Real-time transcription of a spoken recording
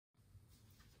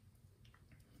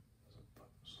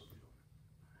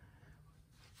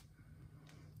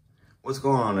What's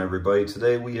going on, everybody?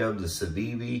 Today we have the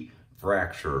CIVIVI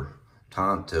Fracture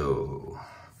Tanto.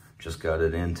 Just got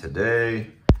it in today.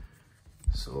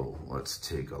 So let's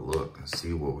take a look and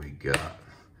see what we got.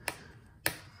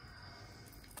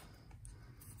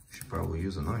 Should probably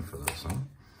use a knife for this, huh?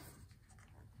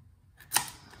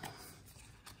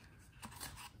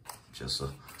 Just a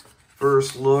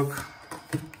first look.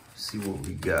 See what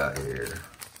we got here.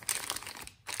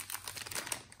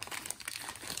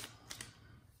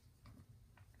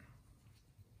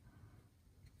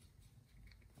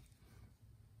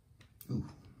 Ooh.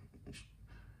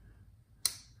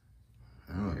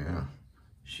 Oh yeah,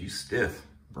 she's stiff,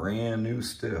 brand new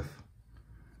stiff.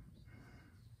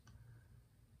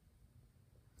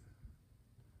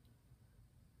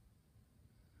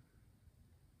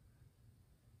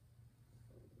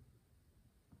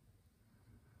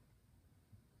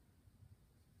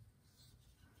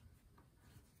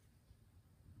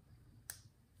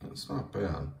 It's not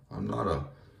bad. I'm not a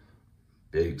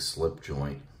big slip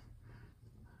joint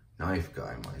knife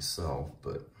guy myself,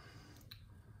 but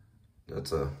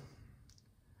that's a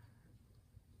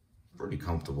pretty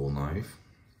comfortable knife.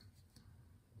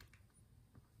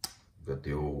 Got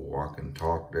the old walk and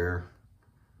talk there,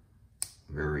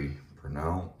 very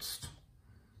pronounced.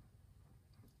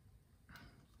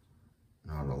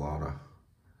 Not a lot of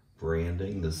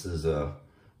branding. This is a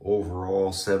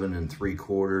overall 7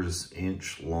 3/4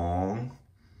 inch long.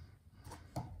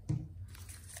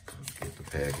 Let's get the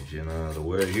packaging out of the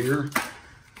way here.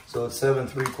 So it's 7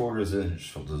 3/4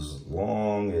 inch, so this is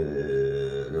long,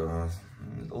 a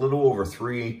little over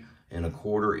 3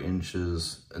 1/4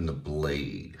 inches in the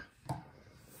blade.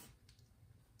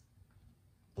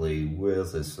 Blade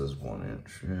width, it says 1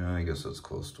 inch. Yeah, I guess that's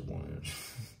close to 1 inch.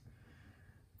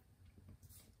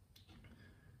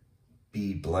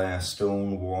 Bead blast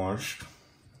stone washed,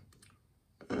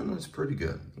 and it's pretty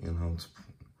good. You know, it's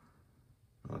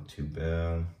not too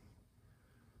bad.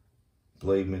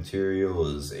 Blade material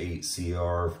is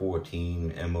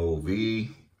 8CR14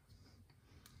 MOV.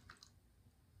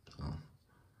 So,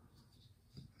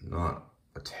 not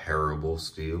a terrible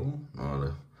steel, not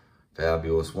a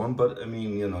fabulous one, but I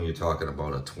mean, you know, you're talking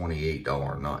about a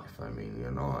 $28 knife. I mean,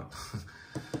 you're not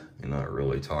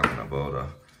really talking about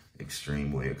a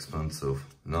extremely expensive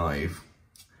knife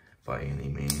by any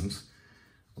means.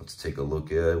 Let's take a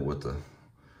look at it with the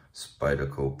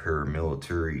Spyderco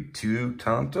Paramilitary 2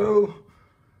 Tanto.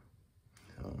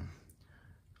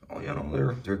 Oh, you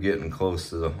know, they're getting close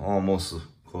to the, almost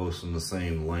close in the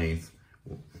same length,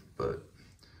 but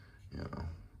you know,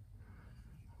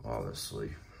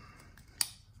 obviously.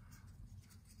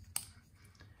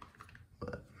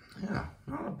 But yeah,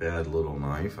 not a bad little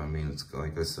knife. I mean, it's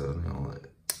like I said, you know,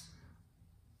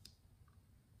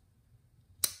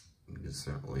 you can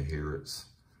certainly hear it's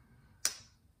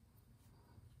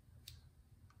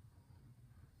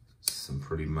some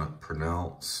pretty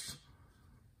pronounced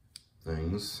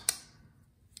things.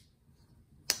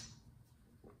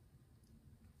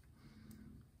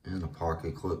 And the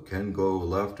pocket clip can go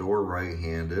left or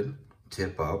right-handed,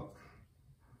 tip up.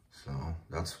 So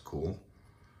that's cool.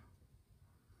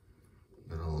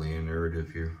 Got a lanyard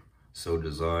if you so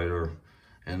desire.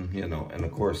 And, you know, and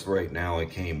of course, right now it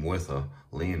came with a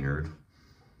lanyard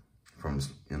from,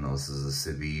 you know, this is a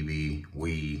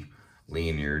CIVIVI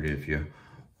lanyard. If you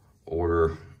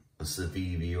order a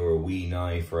CIVIVI or a WE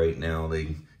knife right now,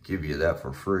 they give you that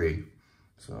for free.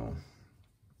 So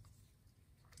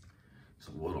it's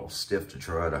a little stiff to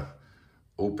try to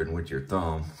open with your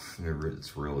thumb.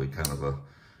 It's really kind of a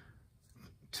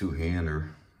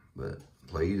two-hander, but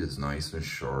blade is nice and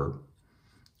sharp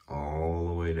all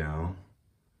the way down.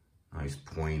 Nice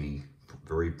pointy,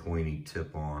 very pointy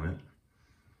tip on it.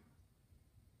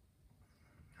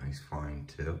 Nice fine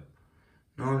tip.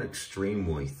 Not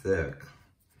extremely thick.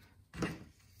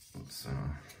 It's,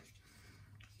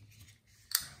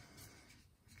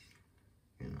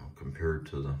 you know, compared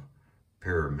to the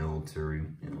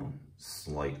paramilitary, you know,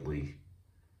 slightly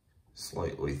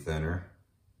thinner.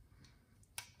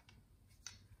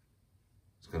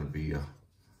 It's going to be a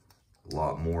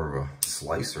lot more of a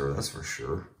slicer, that's for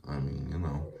sure. I mean, you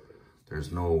know,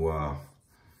 there's no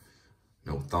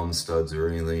thumb studs or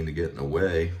anything to get in the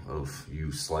way of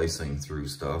you slicing through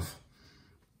stuff.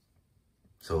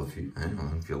 So if you,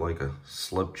 if you like a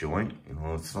slip joint, you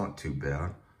know, it's not too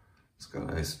bad. It's got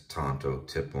a nice Tanto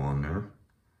tip on there.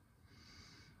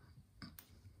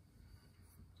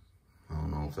 I don't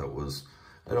know if that was,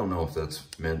 I don't know if that's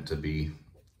meant to be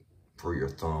for your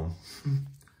thumb.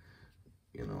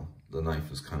 You know, the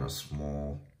knife is kind of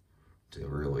small to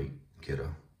really get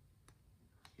a,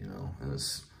 you know, and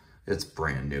it's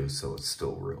brand new, so it's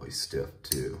still really stiff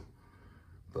too.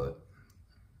 But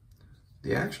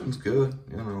the action's good,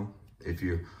 you know, if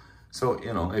you, so,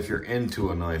 you know, if you're into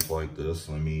a knife like this,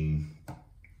 I mean,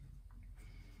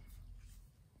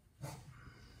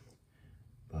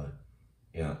 but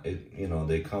yeah, you know,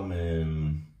 they come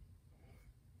in,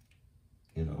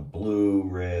 you know, blue,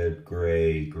 red,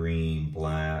 gray, green,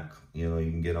 black, you know,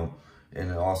 you can get them, and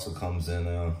it also comes in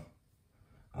a,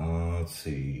 let's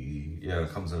see, yeah, it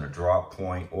comes in a drop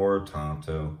point or a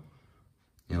Tanto.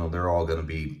 You know, they're all going to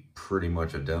be pretty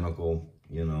much identical,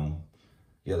 you know.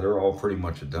 Yeah, they're all pretty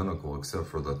much identical except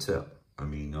for the tip. I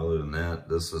mean, other than that,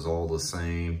 this is all the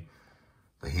same.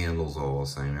 The handle's all the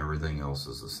same. Everything else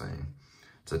is the same.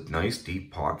 It's a nice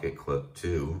deep pocket clip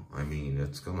too. I mean,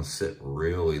 it's going to sit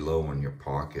really low in your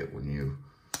pocket when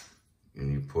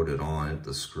you put it on it.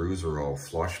 The screws are all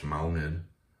flush mounted.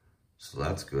 So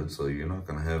that's good. So you're not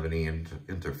going to have any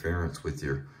interference with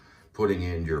your putting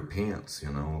it in your pants,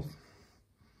 you know.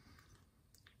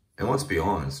 And let's be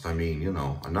honest, I mean, you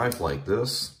know, a knife like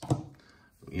this,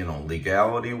 you know,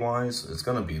 legality-wise, it's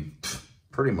going to be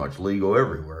pretty much legal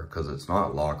everywhere because it's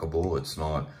not lockable, it's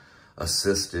not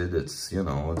assisted, it's, you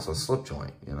know, it's a slip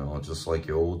joint, you know, just like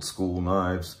your old school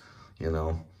knives, you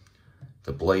know.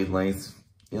 The blade length,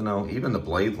 you know, even the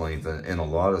blade length in a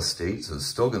lot of states is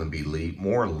still going to be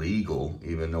more legal,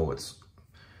 even though it's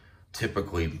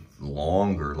typically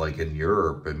longer. Like in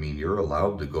Europe, I mean, you're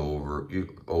allowed to go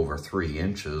over 3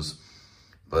 inches,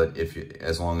 but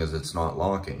as long as it's not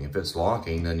locking. If it's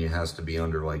locking, then it has to be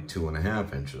under like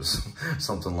 2.5 inches,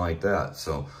 something like that.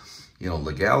 So, you know,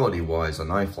 legality wise, a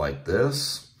knife like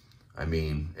this, I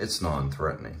mean, it's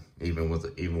non-threatening, even with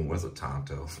a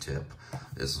Tanto tip.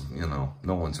 Is, you know,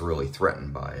 no one's really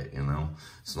threatened by it, you know.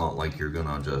 It's not like you're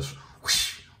gonna just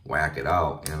whoosh, whack it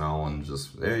out, you know, and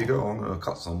just, there you go, I'm gonna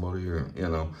cut somebody, or, you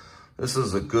know. This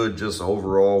is a good, just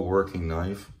overall working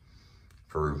knife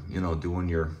for, you know, doing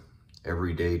your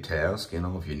everyday task, you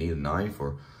know, if you need a knife,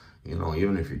 or, you know,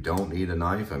 even if you don't need a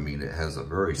knife. I mean, it has a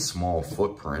very small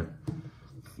footprint,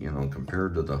 you know,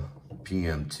 compared to the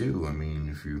PM2. I mean,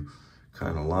 if you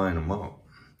kind of line them up,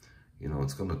 you know,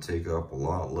 it's going to take up a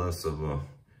lot less of a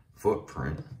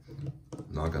footprint.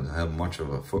 Not going to have much of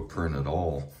a footprint at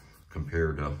all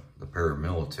compared to the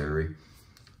paramilitary.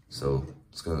 So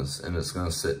it's going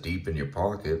to sit deep in your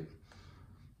pocket.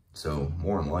 So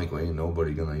more than likely, ain't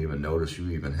nobody going to even notice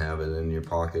you even have it in your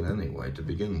pocket anyway to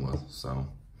begin with. So,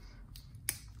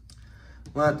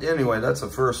 but anyway, that's a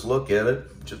first look at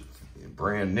it. Just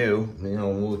brand new. You know,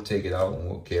 we'll take it out and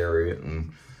we'll carry it,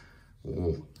 and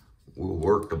we'll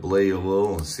work the blade a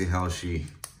little and see how she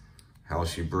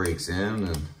breaks in,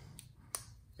 and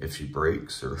if she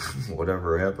breaks or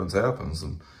whatever happens,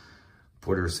 and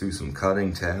put her through some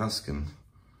cutting task and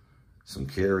some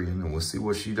carrying, and we'll see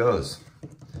what she does.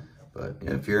 But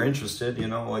if you're interested, you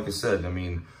know, like I said, I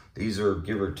mean, these are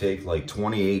give or take like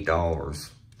 $28.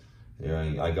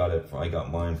 Yeah, I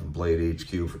got mine from Blade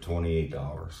HQ for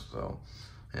 $28. So,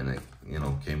 and it, you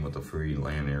know, came with a free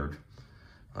lanyard.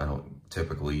 I don't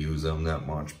typically use them that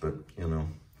much, but you know,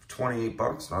 28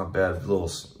 bucks, not bad.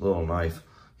 Little knife.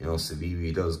 You know,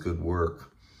 CIVIVI does good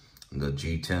work. The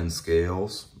G10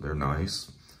 scales, they're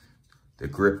nice. They're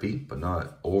grippy, but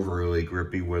not overly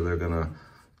grippy where they're gonna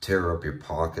tear up your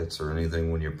pockets or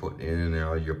anything when you're putting in and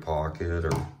out of your pocket,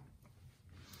 or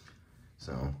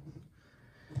so.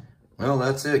 Well,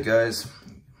 that's it, guys.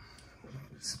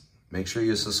 Make sure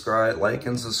you subscribe, like,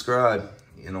 and subscribe.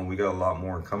 You know, we got a lot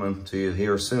more coming to you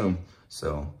here soon.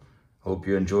 So, hope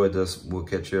you enjoyed this. We'll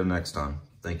catch you next time.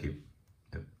 Thank you.